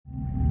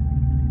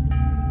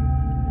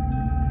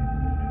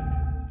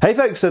Hey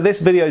folks, so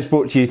this video is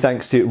brought to you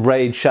thanks to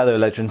Raid Shadow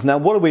Legends. Now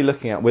what are we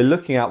looking at? We're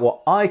looking at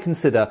what I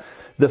consider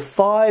the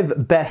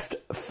 5 best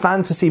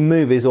fantasy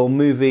movies or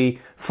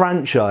movie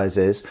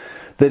franchises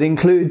that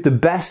include the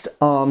best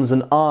arms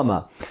and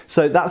armour.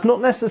 So that's not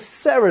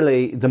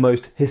necessarily the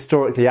most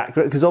historically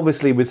accurate, because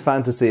obviously with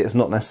fantasy it's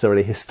not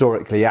necessarily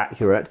historically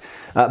accurate,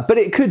 but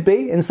it could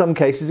be in some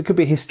cases. It could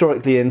be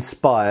historically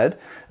inspired,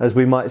 as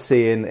we might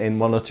see in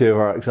one or two of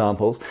our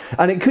examples,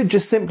 and it could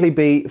just simply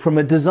be from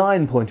a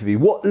design point of view,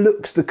 what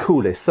looks the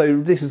coolest.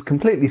 So this is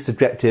completely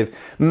subjective.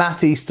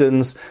 Matt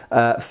Easton's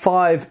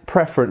 5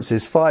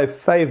 preferences, 5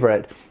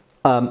 favourite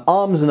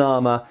arms and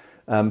armour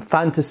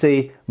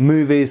fantasy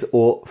movies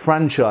or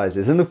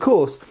franchises. And of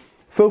course,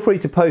 feel free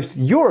to post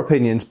your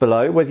opinions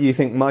below, whether you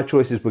think my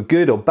choices were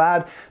good or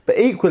bad, but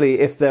equally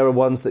if there are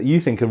ones that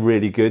you think are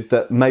really good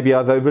that maybe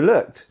I've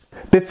overlooked.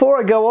 Before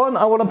I go on,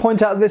 I want to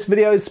point out this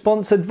video is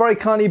sponsored very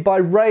kindly by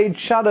Raid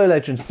Shadow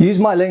Legends. Use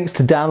my links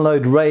to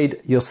download Raid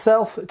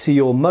yourself to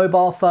your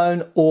mobile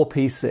phone or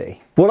PC.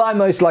 What I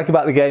most like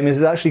about the game is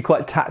it's actually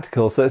quite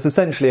tactical, so it's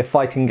essentially a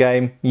fighting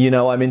game. You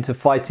know, I'm into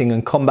fighting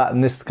and combat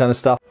and this kind of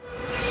stuff.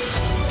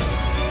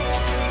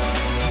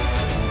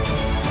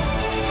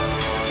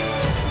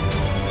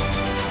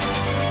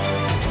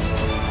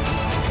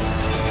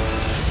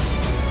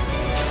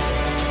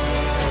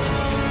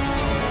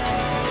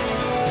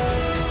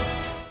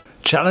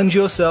 Challenge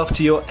yourself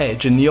to your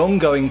edge in the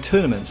ongoing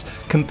tournaments.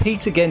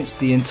 Compete against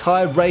the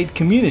entire Raid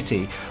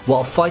community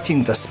while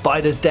fighting the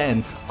Spider's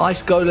Den,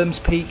 Ice Golem's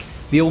Peak,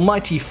 the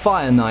almighty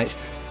Fire Knight,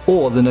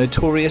 or the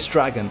Notorious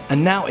Dragon.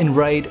 And now in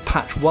Raid,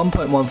 patch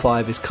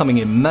 1.15 is coming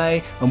in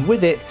May, and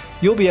with it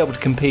you'll be able to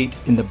compete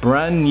in the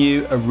brand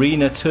new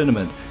Arena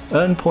tournament,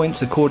 earn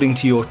points according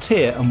to your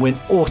tier and win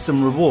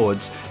awesome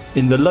rewards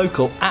in the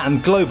local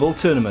and global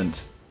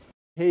tournament.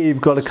 Here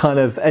you've got a kind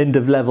of end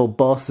of level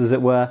boss, as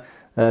it were.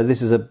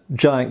 This is a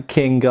giant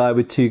king guy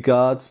with 2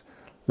 guards.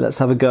 Let's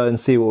have a go and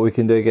see what we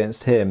can do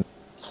against him.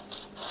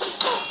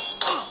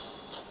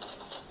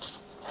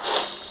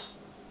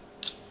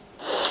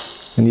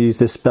 And use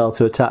this spell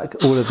to attack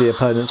all of the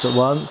opponents at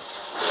once.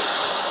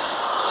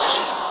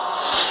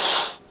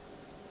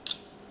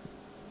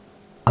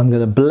 I'm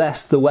going to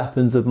bless the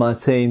weapons of my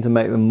team to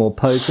make them more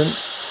potent.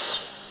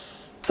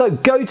 So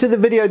go to the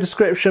video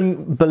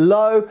description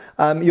below,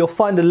 you'll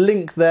find a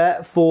link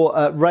there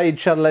for Raid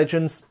Shadow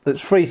Legends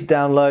that's free to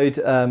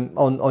download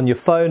on your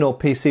phone or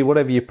PC,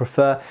 whatever you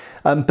prefer.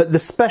 But the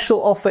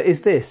special offer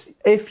is this: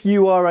 if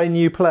you are a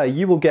new player,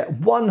 you will get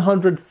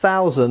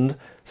 100,000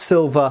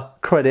 silver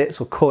credits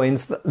or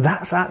coins.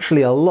 That's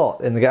actually a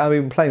lot in the game. I've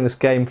been playing this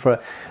game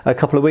for a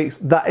couple of weeks.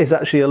 That is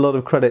actually a lot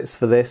of credits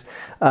for this.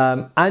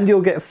 And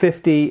you'll get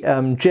 50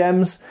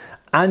 gems.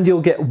 And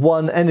you'll get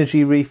 1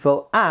 energy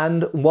refill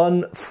and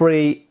 1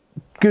 free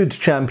good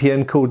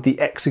champion called the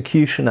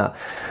Executioner.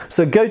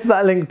 So go to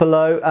that link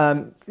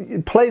below,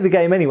 play the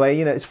game anyway.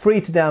 You know, it's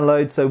free to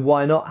download, so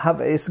why not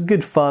have it? It's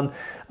good fun.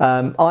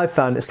 I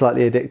found it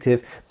slightly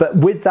addictive, but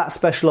with that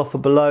special offer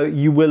below,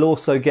 you will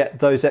also get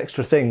those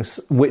extra things,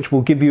 which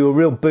will give you a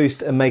real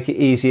boost and make it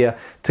easier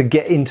to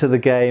get into the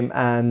game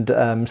and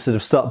sort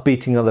of start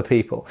beating other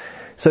people.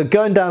 So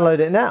go and download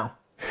it now.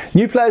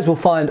 New players will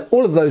find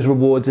all of those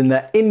rewards in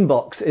their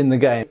inbox in the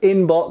game.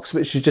 Inbox,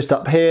 which is just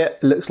up here,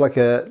 it looks like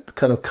a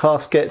kind of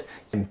casket.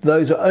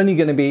 Those are only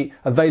going to be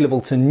available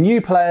to new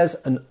players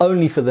and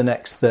only for the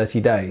next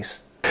 30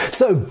 days.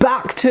 So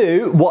back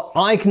to what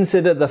I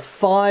consider the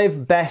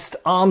 5 best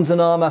arms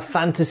and armour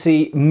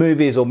fantasy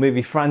movies or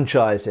movie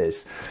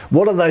franchises.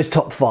 What are those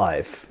top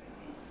 5?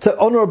 So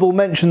honourable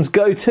mentions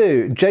go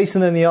to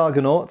Jason and the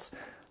Argonauts,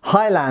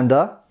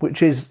 Highlander,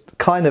 which is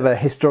kind of a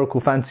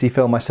historical fantasy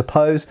film, I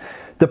suppose.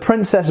 The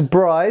Princess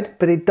Bride,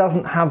 but it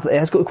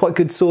has got quite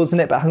good swords in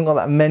it, but hasn't got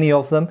that many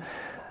of them.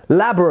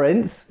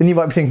 Labyrinth, and you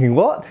might be thinking,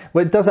 what?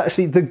 Well, it does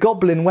actually, the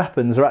goblin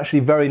weapons are actually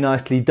very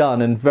nicely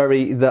done, and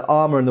the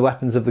armour and the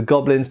weapons of the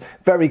goblins,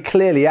 very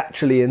clearly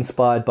actually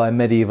inspired by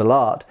medieval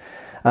art.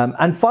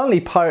 And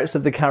finally, Pirates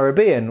of the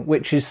Caribbean,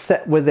 which is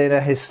set within a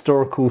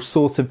historical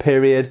sort of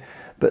period,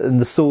 but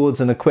the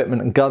swords and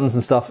equipment and guns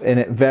and stuff in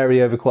it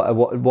vary over quite a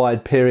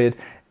wide period.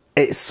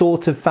 It's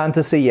sort of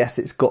fantasy, yes,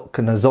 it's got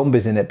kind of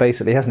zombies in it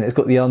basically, hasn't it? It's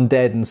got the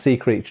undead and sea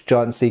creatures,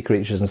 giant sea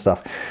creatures and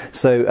stuff.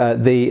 So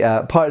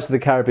the Pirates of the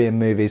Caribbean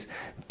movies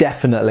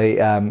definitely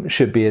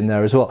should be in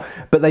there as well.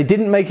 But they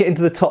didn't make it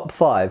into the top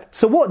 5.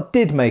 So what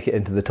did make it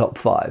into the top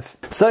 5?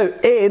 So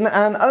in,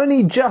 and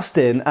only just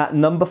in, at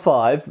number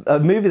 5, a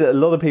movie that a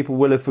lot of people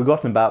will have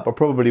forgotten about but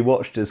probably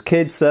watched as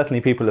kids, certainly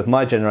people of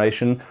my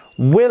generation,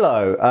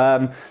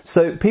 Willow.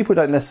 So people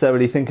don't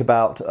necessarily think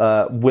about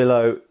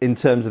Willow in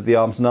terms of the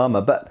arms and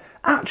armour, but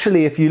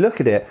actually if you look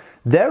at it,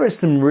 there is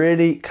some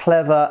really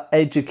clever,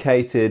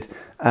 educated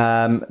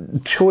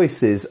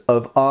choices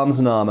of arms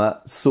and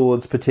armour,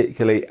 swords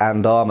particularly,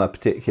 and armour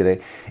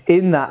particularly,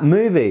 in that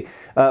movie.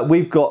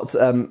 We've got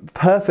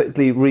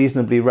perfectly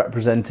reasonably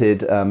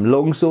represented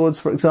long swords,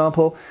 for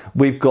example.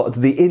 We've got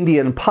the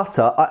Indian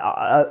putter.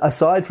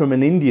 Aside from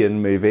an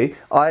Indian movie,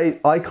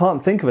 I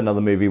can't think of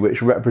another movie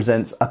which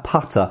represents a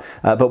putter,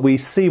 but we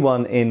see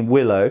one in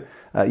Willow.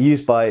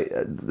 Used by,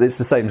 it's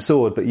the same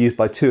sword, but used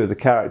by two of the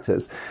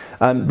characters.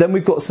 Then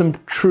we've got some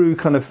true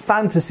kind of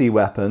fantasy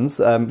weapons,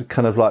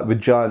 kind of like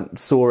with giant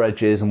saw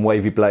edges and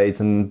wavy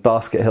blades and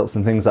basket hilts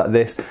and things like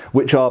this,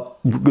 which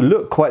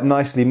look quite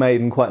nicely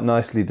made and quite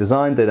nicely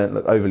designed. They don't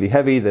look overly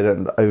heavy, they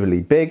don't look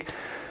overly big.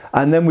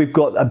 And then we've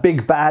got a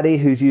big baddie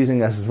who's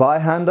using a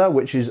Zweihander,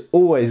 which is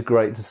always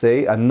great to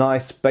see. A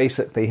nice,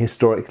 basically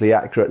historically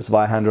accurate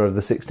Zweihander of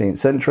the 16th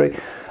century.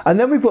 And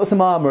then we've got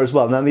some armour as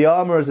well. Now the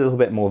armour is a little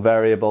bit more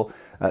variable.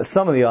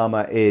 Some of the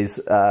armour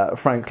is,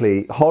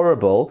 frankly,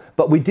 horrible,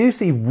 but we do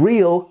see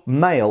real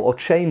mail or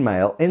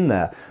chainmail in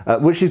there,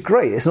 which is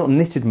great. It's not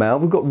knitted mail,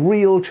 we've got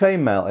real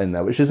chainmail in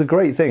there, which is a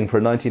great thing for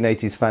a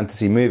 1980s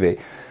fantasy movie.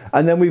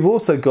 And then we've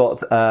also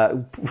got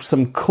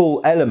some cool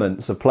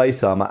elements of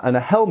plate armour and a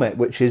helmet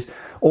which is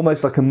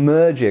almost like a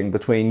merging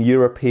between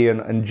European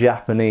and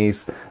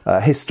Japanese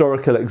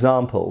historical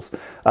examples.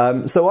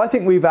 So I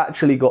think we've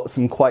actually got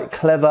some quite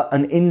clever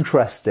and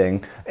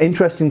interesting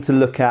to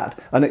look at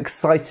and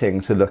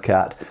exciting to look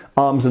at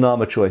arms and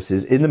armour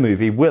choices in the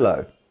movie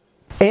Willow.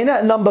 In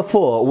at number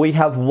 4, we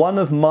have one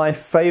of my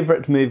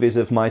favourite movies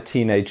of my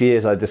teenage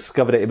years. I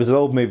discovered it. It was an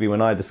old movie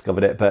when I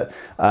discovered it, but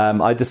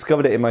I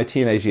discovered it in my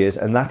teenage years,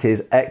 and that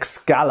is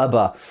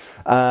Excalibur.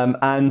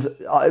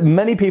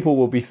 Many people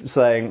will be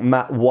saying,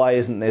 Matt, why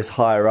isn't this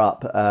higher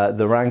up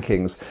the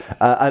rankings?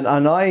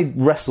 And I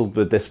wrestled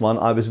with this one.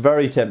 I was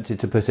very tempted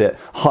to put it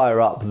higher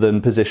up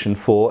than position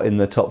 4 in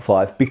the top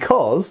 5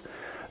 because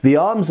the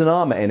arms and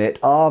armour in it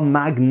are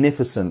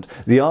magnificent.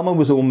 The armour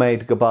was all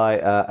made by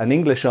an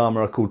English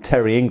armourer called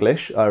Terry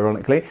English,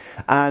 ironically,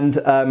 and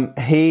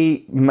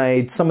he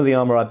made some of the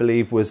armour, I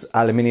believe, was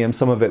aluminium,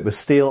 some of it was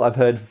steel. I've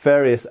heard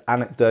various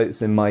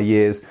anecdotes in my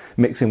years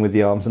mixing with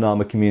the arms and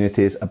armour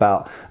communities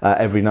about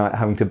every night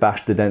having to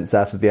bash the dents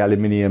out of the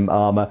aluminium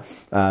armour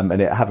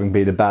and it having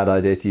been a bad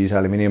idea to use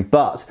aluminium,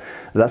 but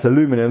that's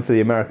aluminum for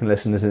the American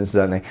listeners,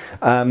 incidentally.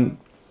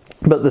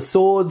 But the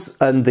swords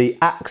and the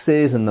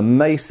axes and the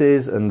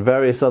maces and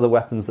various other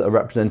weapons that are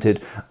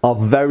represented are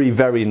very,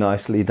 very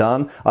nicely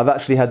done. I've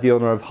actually had the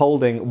honour of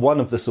holding one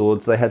of the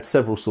swords. They had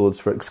several swords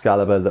for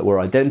Excalibur that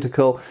were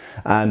identical,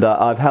 and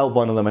I've held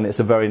one of them, and it's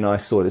a very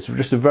nice sword. It's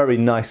just a very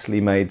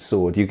nicely made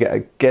sword. You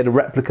get a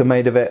replica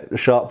made of it, a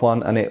sharp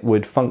one, and it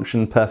would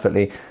function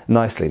perfectly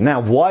nicely.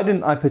 Now, why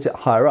didn't I put it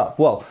higher up?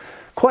 Well,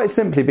 quite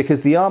simply because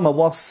the armour,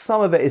 whilst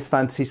some of it is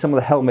fantasy, some of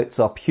the helmets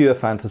are pure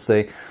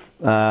fantasy,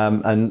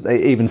 and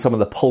even some of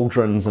the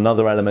pauldrons and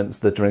other elements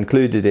that are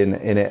included in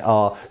it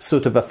are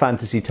sort of a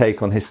fantasy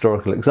take on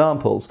historical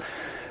examples.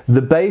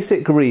 The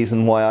basic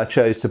reason why I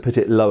chose to put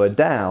it lower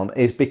down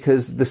is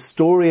because the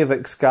story of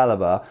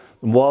Excalibur,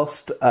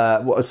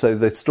 so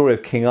the story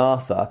of King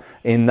Arthur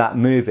in that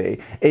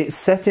movie, it's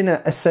set in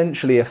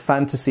essentially a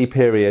fantasy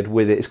period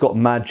it's got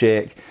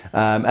magic,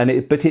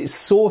 but it's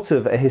sort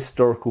of a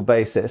historical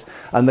basis,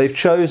 and they've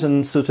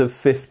chosen sort of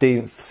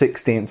 15th,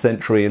 16th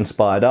century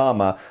inspired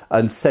armour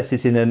and set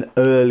it in an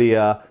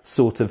earlier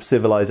sort of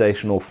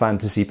civilizational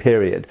fantasy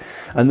period.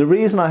 And the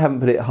reason I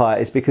haven't put it higher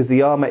is because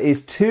the armour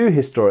is too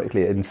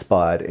historically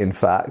inspired, in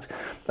fact,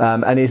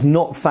 and is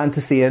not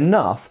fantasy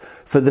enough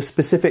for the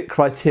specific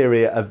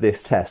criteria of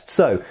this test.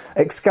 So,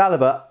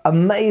 Excalibur,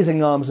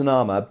 amazing arms and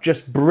armour,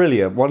 just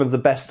brilliant, one of the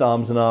best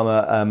arms and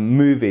armour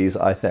movies,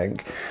 I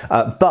think,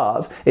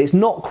 but it's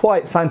not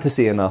quite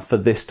fantasy enough for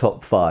this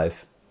top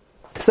 5.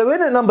 So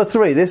in at number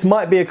 3, this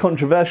might be a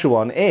controversial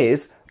one,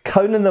 is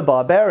Conan the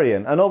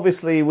Barbarian, and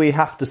obviously we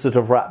have to sort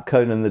of wrap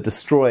Conan the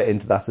Destroyer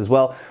into that as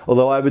well,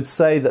 although I would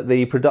say that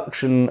the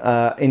production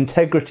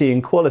integrity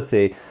and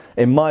quality,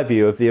 in my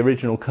view, of the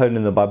original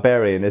Conan the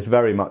Barbarian is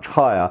very much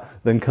higher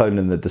than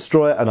Conan the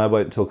Destroyer, and I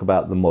won't talk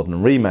about the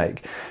modern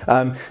remake.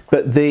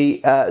 But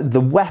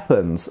the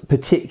weapons,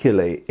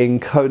 particularly in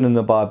Conan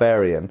the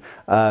Barbarian,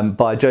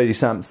 by Jody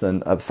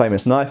Sampson, a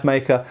famous knife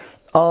maker,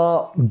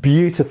 are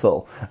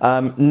beautiful.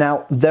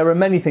 Now, there are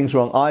many things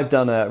wrong. I've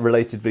done a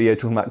related video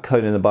talking about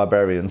Conan the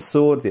Barbarian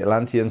sword, the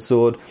Atlantean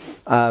sword,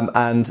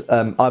 and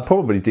I'll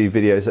probably do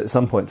videos at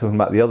some point talking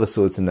about the other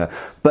swords in there.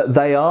 But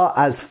they are,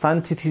 as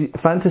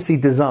fantasy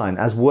design,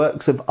 as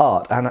works of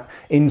art, and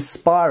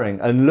inspiring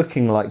and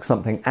looking like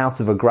something out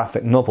of a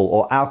graphic novel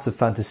or out of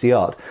fantasy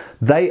art,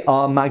 they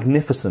are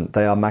magnificent.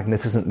 They are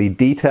magnificently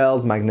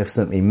detailed,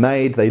 magnificently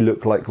made, they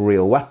look like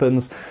real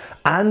weapons,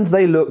 and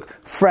they look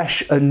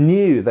fresh and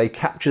new. They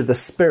capture the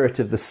spirit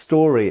of the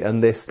story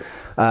and this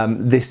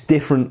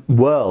different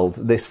world,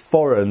 this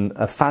foreign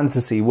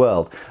fantasy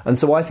world. And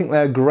so I think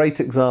they are great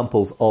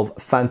examples of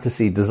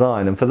fantasy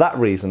design, and for that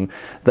reason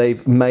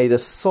they've made a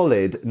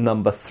solid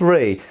number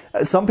 3.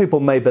 Some people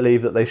may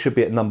believe that they should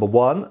be at number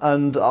 1,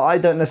 and I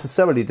don't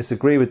necessarily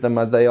disagree with them.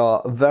 They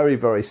are very,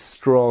 very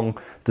strong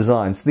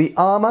designs. The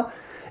armour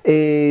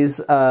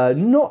is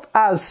not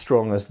as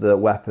strong as the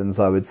weapons,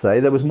 I would say.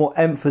 There was more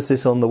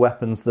emphasis on the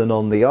weapons than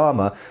on the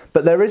armour,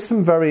 but there is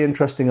some very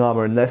interesting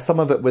armour in there, some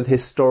of it with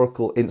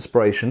historical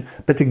inspiration.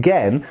 But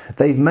again,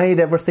 they've made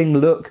everything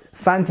look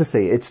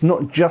fantasy. It's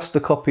not just a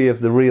copy of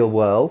the real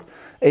world.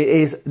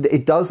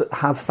 It does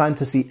have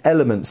fantasy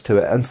elements to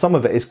it, and some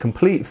of it is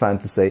complete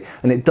fantasy,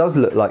 and it does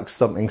look like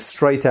something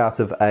straight out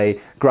of a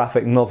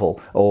graphic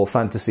novel or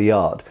fantasy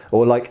art,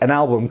 or like an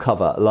album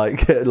cover,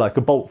 like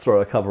a Bolt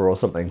Thrower cover or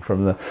something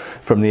from the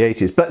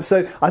 80s. But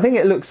so I think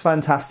it looks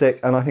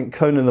fantastic, and I think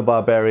Conan the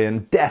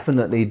Barbarian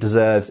definitely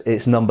deserves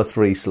its number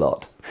 3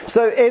 slot.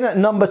 So in at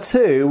number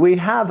 2, we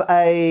have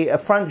a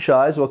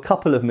franchise, or a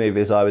couple of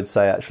movies, I would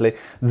say actually,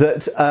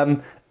 that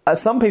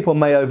some people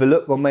may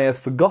overlook or may have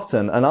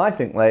forgotten, and I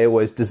think they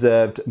always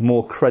deserved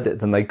more credit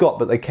than they got,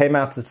 but they came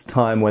out at a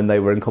time when they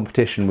were in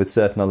competition with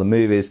certain other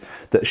movies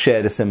that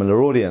shared a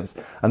similar audience,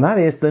 and that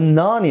is the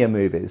Narnia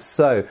movies.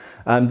 So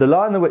The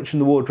Lion, the Witch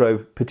and the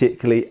Wardrobe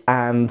particularly,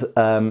 and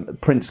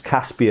Prince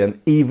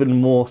Caspian even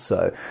more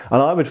so,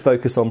 and I would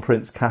focus on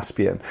Prince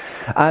Caspian,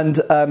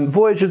 and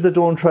Voyage of the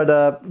Dawn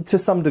Treader to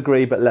some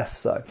degree, but less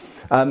so.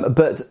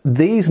 But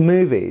these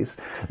movies,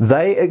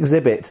 they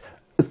exhibit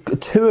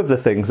two of the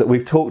things that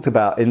we've talked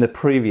about in the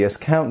previous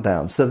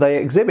countdown. So they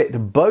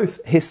exhibit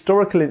both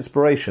historical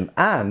inspiration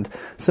and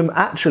some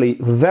actually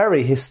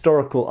very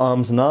historical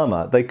arms and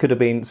armour. They could have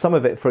been, some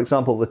of it, for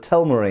example, the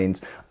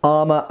Telmarines,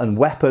 armour and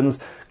weapons,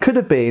 could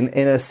have been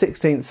in a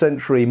 16th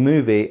century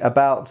movie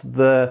about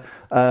the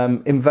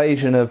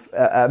invasion of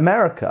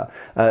America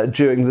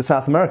during the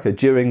South America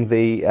during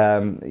the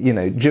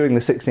during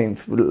the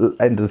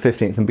 16th, end of the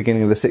 15th and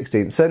beginning of the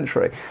 16th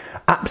century.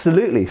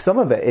 Absolutely, some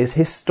of it is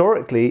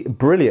historically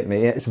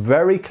brilliantly. It's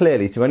very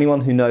clearly, to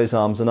anyone who knows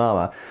arms and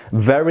armour,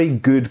 very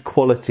good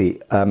quality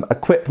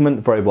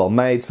equipment, very well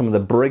made. Some of the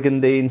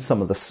brigandines,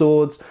 some of the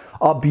swords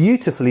are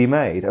beautifully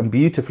made and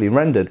beautifully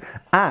rendered.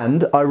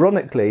 And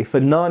ironically, for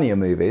Narnia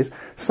movies,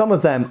 some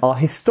of them are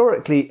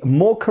historically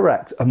more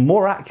correct and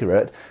more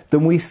accurate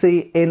than we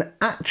see in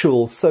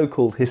actual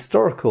so-called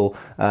historical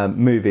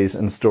movies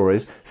and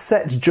stories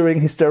set during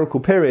historical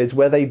periods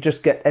where they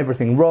just get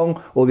everything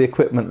wrong or the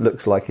equipment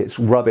looks like it's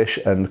rubbish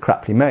and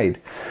crappily made.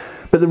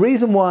 But the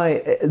reason why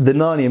the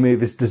Narnia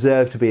movies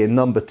deserve to be in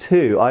number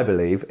 2, I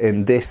believe,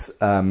 in this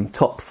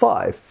top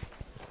 5,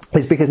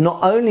 is because not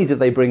only do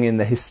they bring in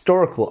the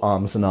historical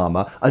arms and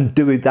armour and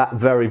do that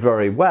very,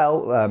 very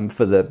well,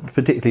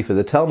 particularly for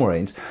the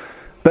Telmarines,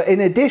 but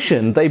in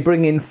addition, they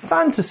bring in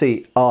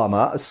fantasy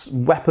armour,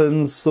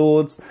 weapons,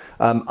 swords,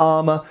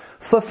 armour,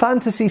 for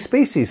fantasy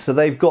species. So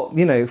they've got,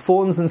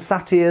 fauns and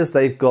satyrs,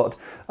 they've got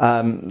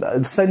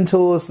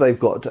centaurs, they've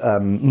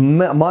got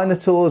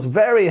minotaurs,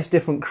 various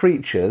different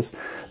creatures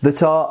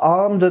that are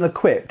armed and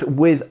equipped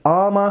with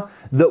armour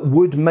that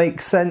would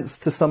make sense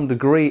to some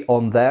degree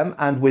on them,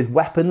 and with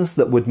weapons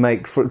that would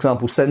make, for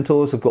example,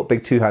 centaurs have got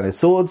big two-handed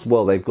swords.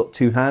 Well, they've got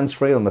two hands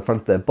free on the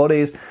front of their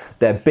bodies.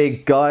 They're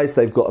big guys,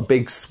 they've got a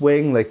big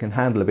swing, they can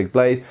handle a big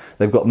blade.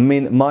 They've got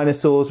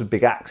minotaurs with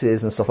big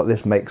axes and stuff like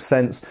this. Makes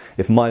sense.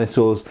 If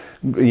minotaurs,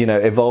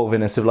 evolve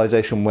in a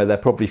civilization where they're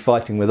probably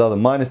fighting with other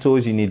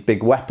minotaurs, you need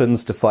big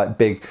weapons to fight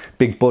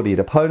big-bodied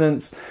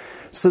opponents.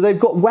 So they've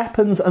got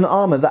weapons and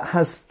armour that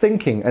has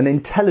thinking and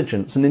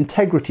intelligence and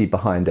integrity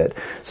behind it.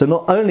 So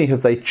not only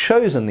have they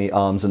chosen the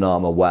arms and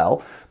armour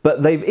well,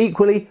 but they've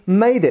equally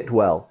made it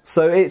well.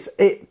 So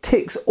it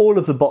ticks all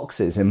of the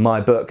boxes in my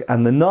book,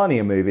 and the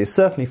Narnia movies,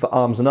 certainly for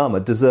arms and armour,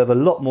 deserve a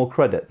lot more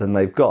credit than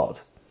they've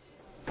got.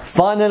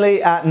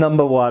 Finally, at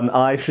number 1,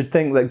 I should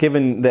think that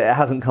given that it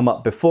hasn't come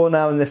up before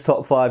now in this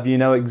top 5, you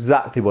know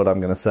exactly what I'm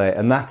going to say,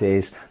 and that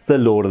is the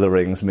Lord of the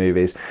Rings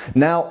movies.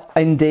 Now,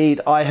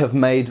 indeed, I have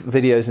made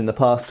videos in the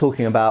past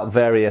talking about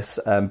various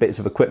bits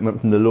of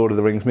equipment from the Lord of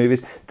the Rings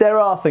movies. There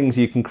are things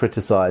you can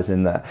criticise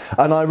in there,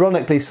 and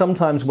ironically,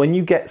 sometimes when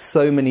you get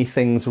so many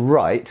things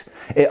right,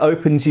 it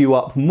opens you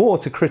up more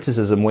to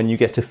criticism when you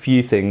get a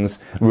few things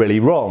really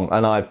wrong,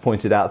 and I've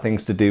pointed out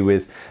things to do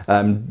with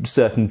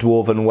certain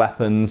dwarven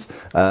weapons,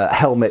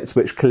 helmets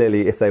which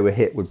clearly, if they were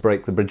hit, would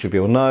break the bridge of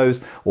your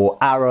nose, or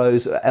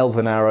arrows,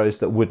 elven arrows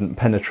that wouldn't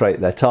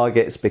penetrate their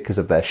targets because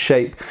of their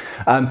shape.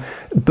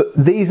 But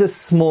these are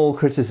small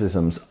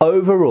criticisms.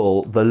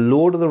 Overall, the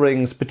Lord of the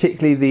Rings,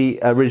 particularly the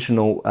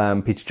original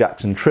Peter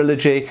Jackson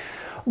trilogy,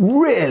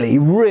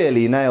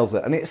 really nails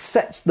it, and it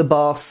sets the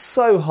bar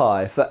so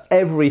high for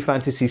every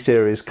fantasy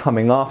series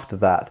coming after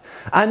that.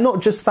 And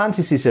not just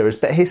fantasy series,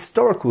 but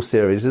historical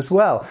series as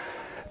well.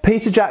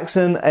 Peter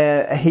Jackson,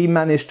 he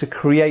managed to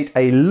create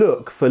a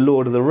look for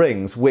Lord of the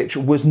Rings which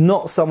was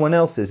not someone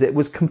else's. It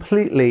was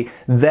completely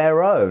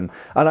their own.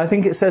 And I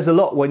think it says a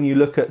lot when you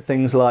look at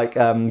things like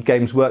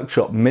Games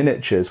Workshop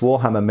miniatures,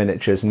 Warhammer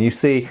miniatures, and you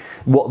see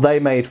what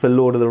they made for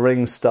Lord of the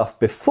Rings stuff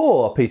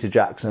before Peter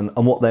Jackson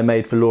and what they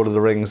made for Lord of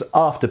the Rings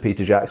after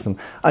Peter Jackson.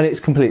 And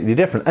it's completely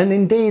different. And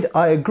indeed,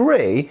 I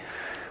agree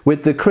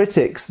with the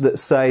critics that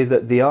say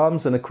that the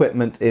arms and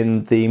equipment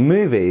in the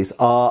movies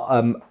are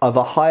of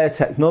a higher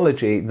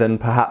technology than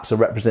perhaps are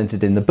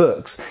represented in the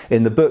books.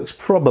 In the books,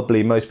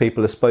 probably most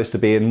people are supposed to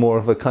be in more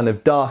of a kind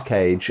of dark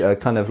age, a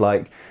kind of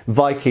like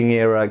Viking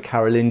era,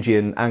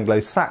 Carolingian,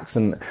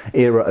 Anglo-Saxon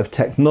era of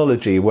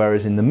technology,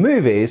 whereas in the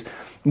movies,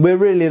 we're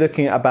really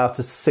looking at about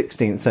a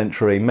 16th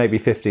century, maybe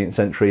 15th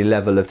century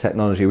level of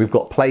technology. We've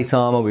got plate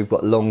armour, we've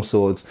got long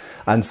swords,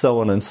 and so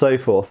on and so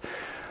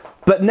forth.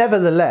 But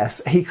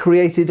nevertheless, he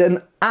created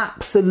an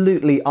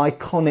absolutely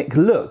iconic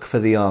look for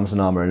the arms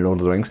and armour in Lord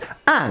of the Rings,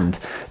 and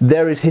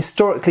there is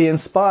historically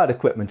inspired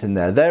equipment in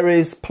there. There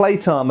is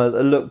plate armour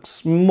that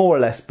looks more or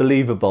less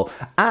believable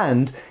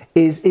and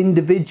is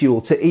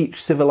individual to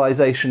each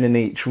civilization in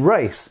each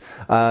race.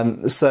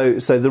 So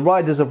the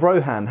riders of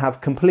Rohan have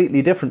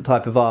completely different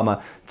type of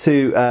armour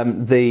to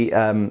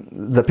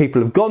the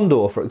people of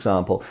Gondor, for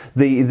example.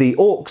 The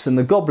orcs and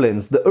the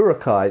goblins, the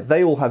Uruk-hai,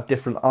 they all have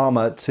different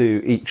armour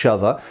to each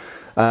other.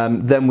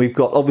 Then we've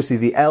got, obviously,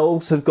 the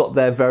elves have got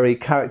their very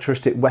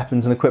characteristic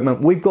weapons and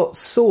equipment. We've got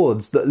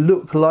swords that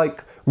look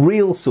like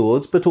real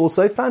swords, but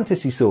also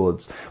fantasy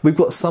swords. We've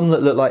got some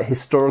that look like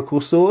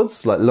historical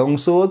swords, like long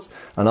swords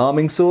and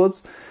arming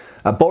swords.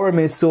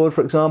 Boromir's sword,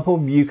 for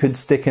example, you could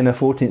stick in a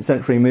 14th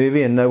century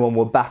movie and no one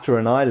would batter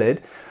an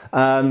eyelid.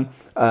 But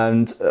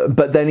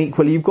then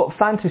equally you've got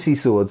fantasy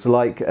swords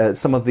like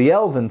some of the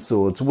elven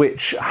swords,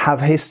 which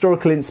have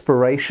historical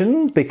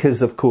inspiration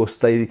because of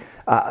course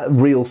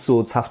real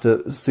swords have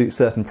to suit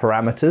certain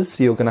parameters,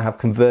 so you're going to have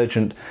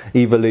convergent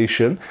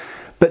evolution,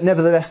 but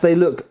nevertheless they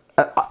look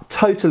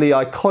totally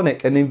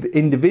iconic and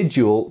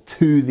individual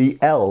to the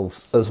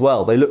elves as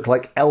well. They look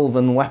like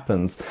elven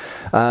weapons.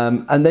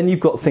 And then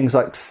you've got things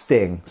like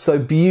Sting, so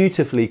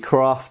beautifully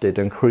crafted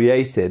and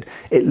created.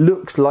 It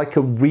looks like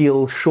a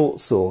real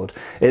short sword.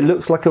 It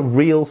looks like a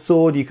real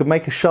sword. You could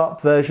make a sharp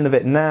version of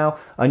it now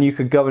and you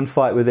could go and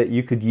fight with it.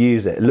 You could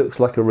use it. It looks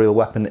like a real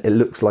weapon. It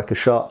looks like a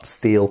sharp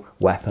steel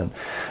weapon.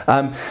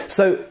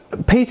 So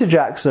Peter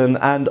Jackson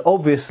and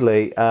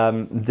obviously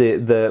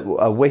the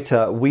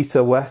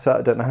Weta,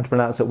 I don't know how to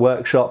pronounce it,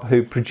 workshop,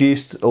 who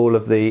produced all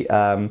of the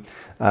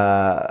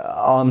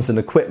arms and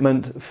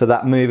equipment for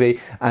that movie,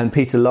 and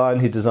Peter Lyon,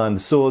 who designed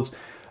the swords,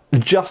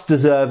 just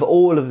deserve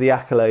all of the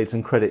accolades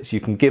and credits you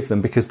can give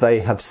them, because they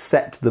have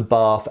set the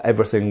bar for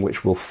everything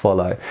which will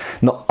follow.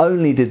 Not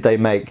only did they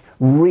make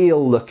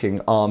real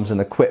looking arms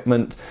and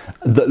equipment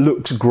that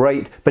looks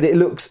great, but it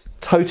looks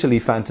totally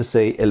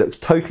fantasy, it looks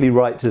totally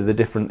right to the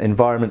different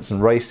environments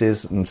and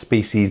races and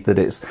species that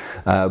it's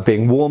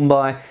being worn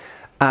by.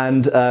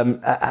 And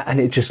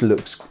it just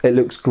looks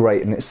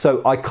great, and it's so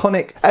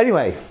iconic.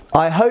 Anyway,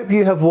 I hope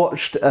you have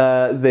watched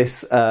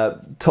this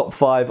top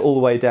 5 all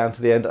the way down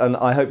to the end, and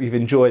I hope you've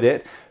enjoyed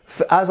it.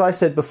 As I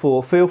said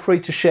before, feel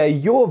free to share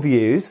your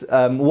views,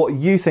 what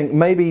you think.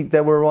 Maybe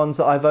there were ones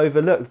that I've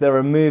overlooked. There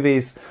are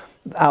movies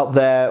out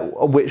there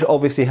which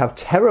obviously have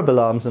terrible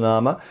arms and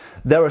armour.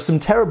 There are some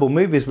terrible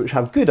movies which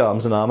have good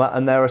arms and armour,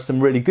 and there are some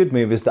really good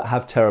movies that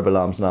have terrible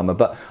arms and armour.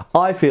 But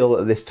I feel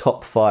that this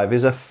top 5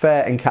 is a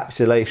fair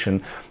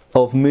encapsulation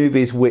of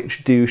movies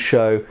which do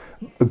show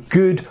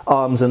good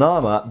arms and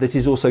armour that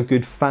is also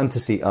good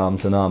fantasy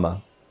arms and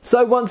armour.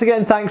 So once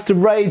again, thanks to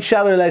Raid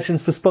Shadow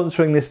Legends for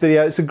sponsoring this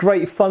video. It's a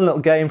great fun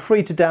little game,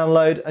 free to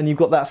download, and you've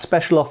got that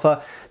special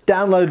offer.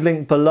 Download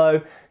link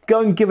below. Go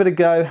and give it a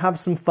go, have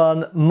some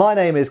fun. My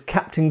name is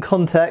Captain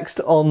Context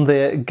on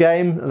the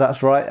game.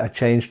 That's right, I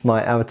changed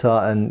my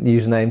avatar and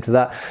username to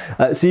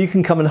that. So you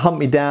can come and hunt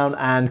me down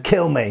and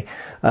kill me.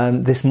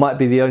 This might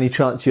be the only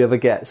chance you ever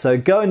get. So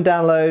go and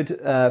download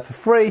for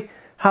free,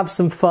 have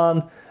some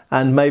fun,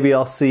 and maybe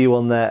I'll see you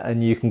on there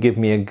and you can give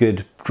me a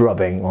good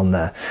drubbing on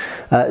there.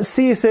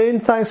 See you soon,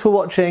 thanks for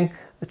watching.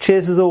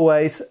 Cheers as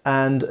always,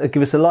 and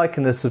give us a like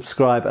and a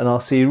subscribe, and I'll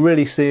see you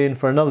really soon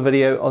for another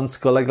video on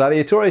Schola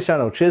Gladiatore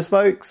channel. Cheers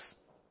folks!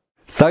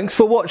 Thanks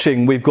for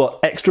watching. We've got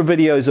extra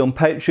videos on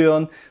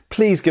Patreon.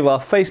 Please give our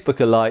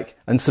Facebook a like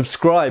and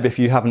subscribe if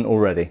you haven't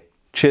already.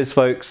 Cheers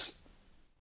folks!